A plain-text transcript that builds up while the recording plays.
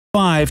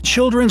5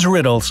 children's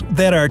riddles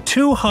that are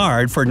too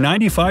hard for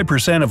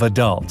 95% of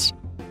adults.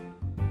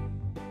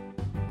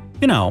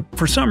 You know,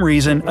 for some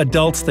reason,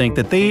 adults think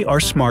that they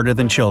are smarter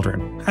than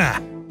children. Ha!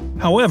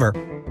 However,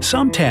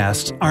 some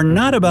tasks are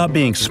not about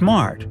being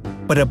smart,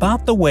 but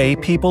about the way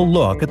people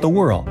look at the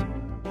world.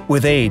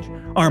 With age,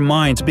 our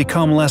minds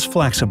become less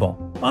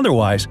flexible.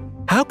 Otherwise,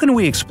 how can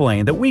we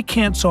explain that we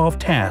can't solve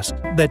tasks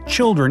that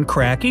children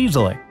crack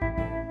easily?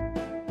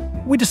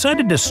 We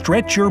decided to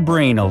stretch your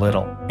brain a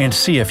little and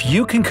see if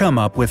you can come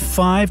up with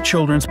 5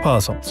 children's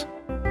puzzles.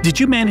 Did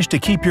you manage to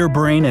keep your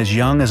brain as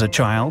young as a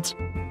child's?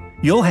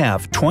 You'll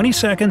have 20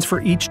 seconds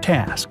for each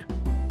task.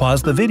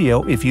 Pause the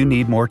video if you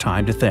need more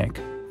time to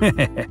think.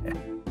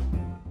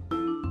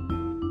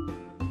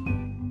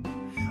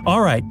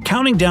 Alright,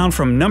 counting down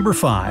from number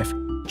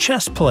 5,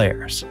 chess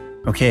players.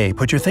 Okay,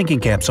 put your thinking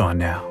caps on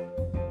now.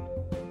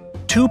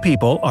 2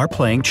 people are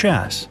playing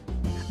chess.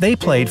 They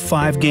played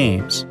 5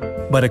 games,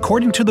 but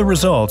according to the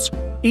results,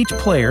 each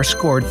player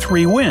scored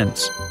 3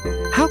 wins.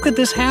 How could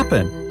this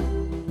happen?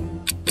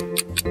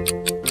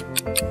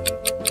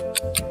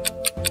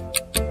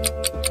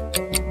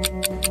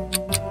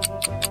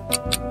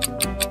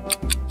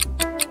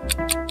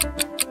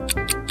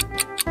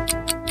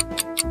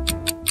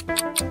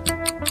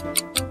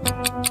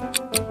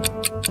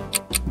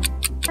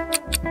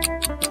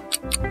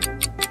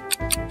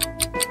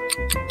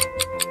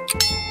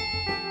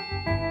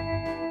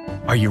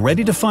 Are you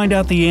ready to find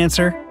out the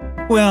answer?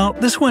 Well,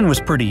 this one was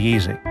pretty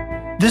easy.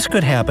 This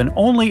could happen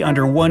only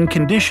under one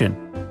condition.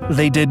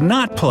 They did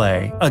not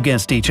play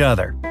against each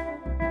other.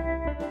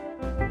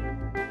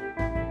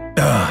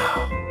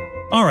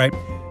 Alright,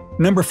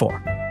 number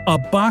 4. A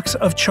box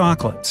of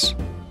chocolates.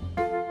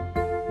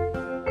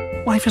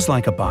 Life is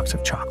like a box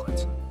of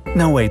chocolates.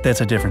 No wait, that's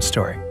a different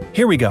story.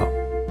 Here we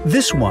go.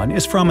 This one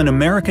is from an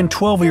American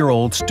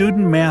 12-year-old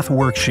student math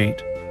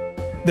worksheet.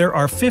 There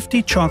are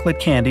 50 chocolate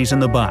candies in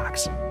the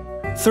box.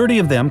 30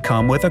 of them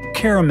come with a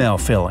caramel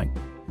filling,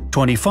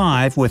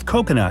 25 with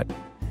coconut,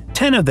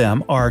 10 of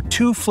them are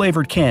 2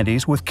 flavored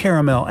candies with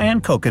caramel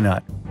and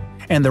coconut,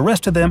 and the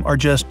rest of them are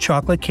just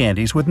chocolate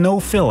candies with no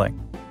filling.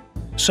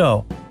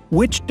 So,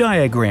 which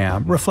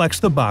diagram reflects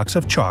the box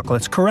of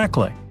chocolates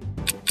correctly?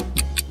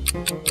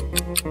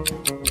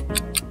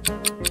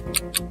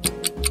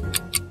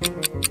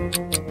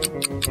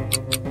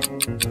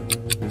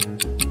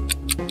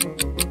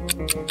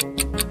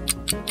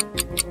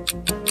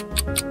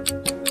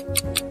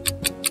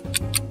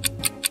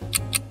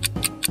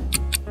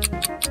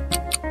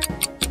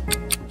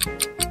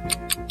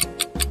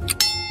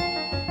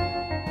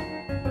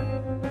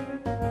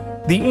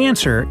 The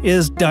answer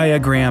is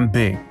diagram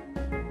B.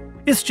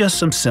 It's just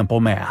some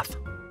simple math.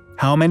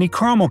 How many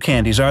caramel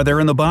candies are there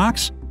in the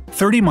box?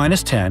 30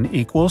 minus 10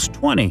 equals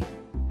 20.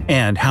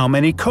 And how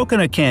many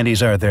coconut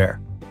candies are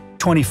there?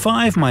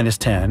 25 minus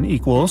 10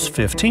 equals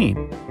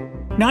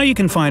 15. Now you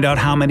can find out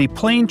how many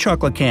plain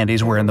chocolate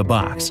candies were in the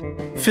box.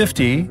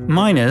 50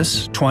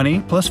 minus 20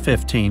 plus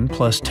 15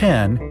 plus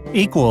 10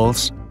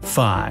 equals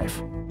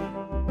 5.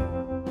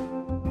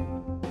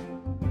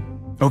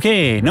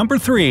 Okay, number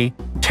 3.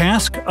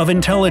 Task of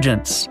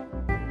intelligence.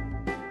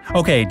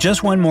 Okay,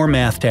 just one more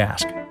math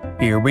task.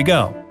 Here we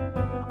go.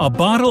 A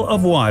bottle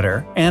of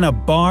water and a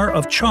bar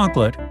of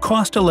chocolate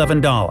cost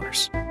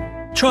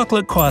 $11.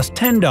 Chocolate costs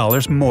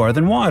 $10 more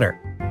than water.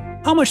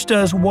 How much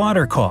does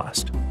water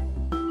cost?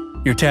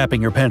 You're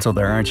tapping your pencil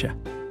there, aren't you?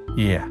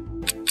 Yeah.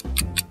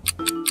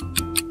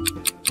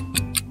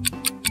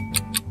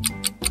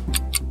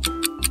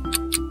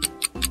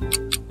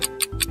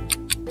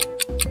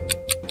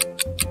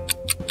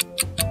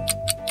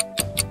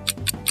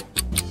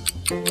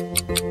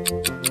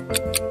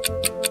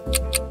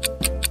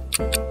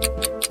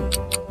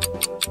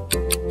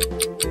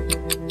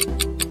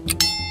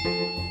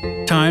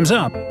 Time's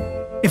up.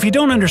 If you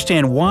don't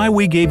understand why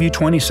we gave you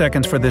 20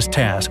 seconds for this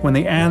task when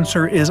the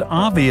answer is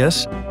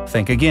obvious,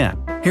 think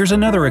again. Here's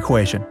another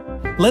equation.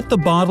 Let the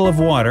bottle of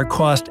water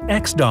cost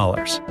X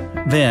dollars.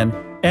 Then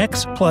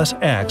X plus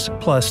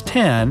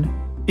 10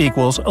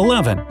 equals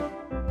 11.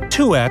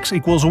 2X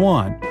equals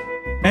 1.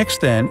 X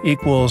then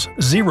equals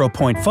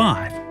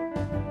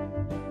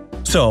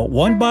 0.5. So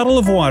one bottle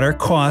of water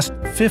cost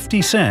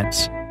 50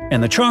 cents,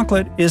 and the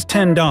chocolate is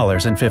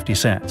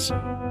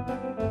 $10.50.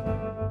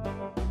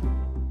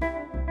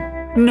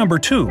 Number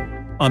 2.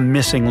 A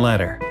missing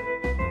letter.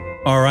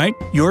 Alright,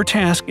 your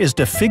task is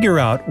to figure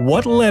out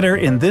what letter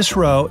in this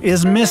row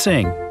is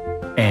missing.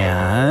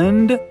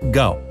 And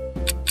go!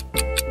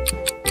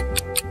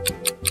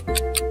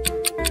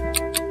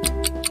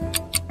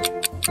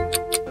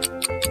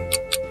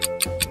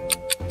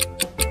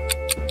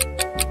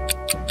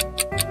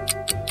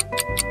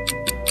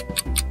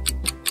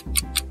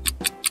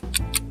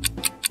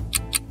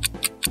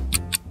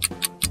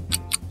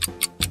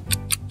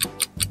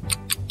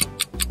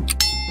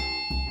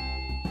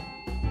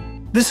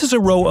 This is a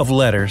row of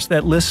letters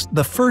that lists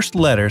the first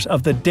letters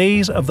of the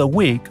days of the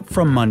week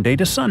from Monday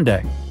to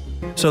Sunday.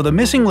 So the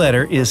missing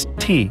letter is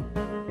T.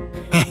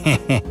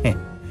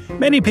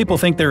 Many people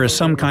think there is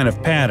some kind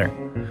of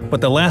pattern,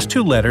 but the last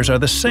two letters are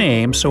the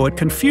same, so it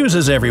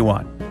confuses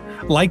everyone.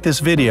 Like this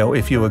video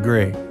if you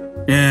agree.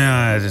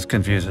 Yeah, it just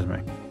confuses me.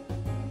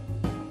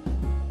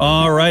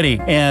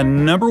 Alrighty,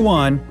 and number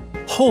 1,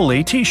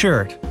 Holey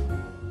T-shirt.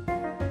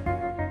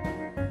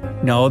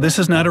 No, this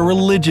is not a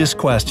religious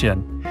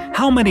question.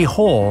 How many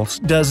holes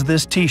does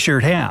this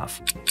T-shirt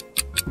have?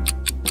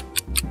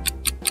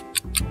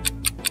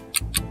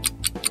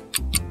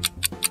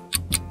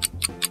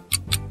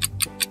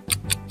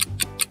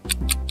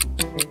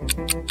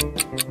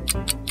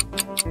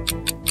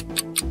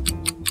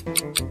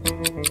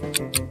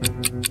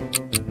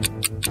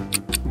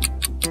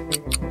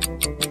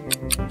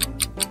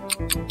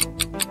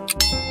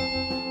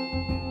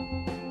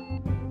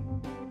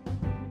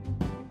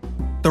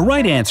 The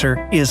right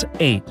answer is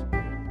 8.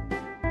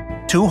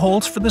 2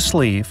 holes for the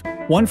sleeve,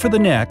 1 for the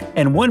neck,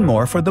 and 1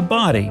 more for the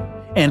body,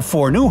 and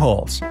 4 new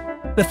holes.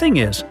 The thing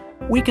is,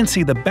 we can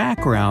see the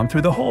background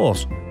through the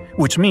holes,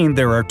 which mean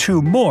there are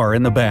 2 more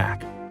in the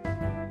back.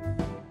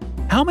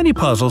 How many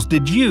puzzles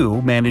did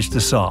you manage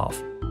to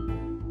solve?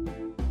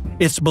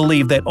 It's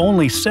believed that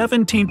only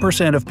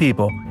 17% of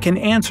people can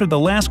answer the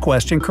last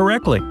question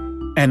correctly,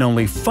 and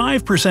only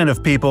 5%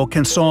 of people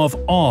can solve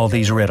all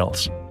these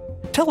riddles.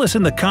 Tell us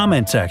in the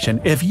comment section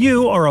if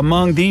you are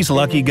among these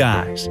lucky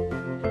guys.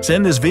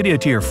 Send this video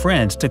to your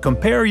friends to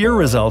compare your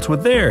results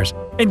with theirs,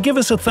 and give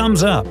us a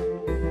thumbs up.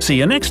 See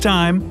you next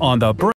time on the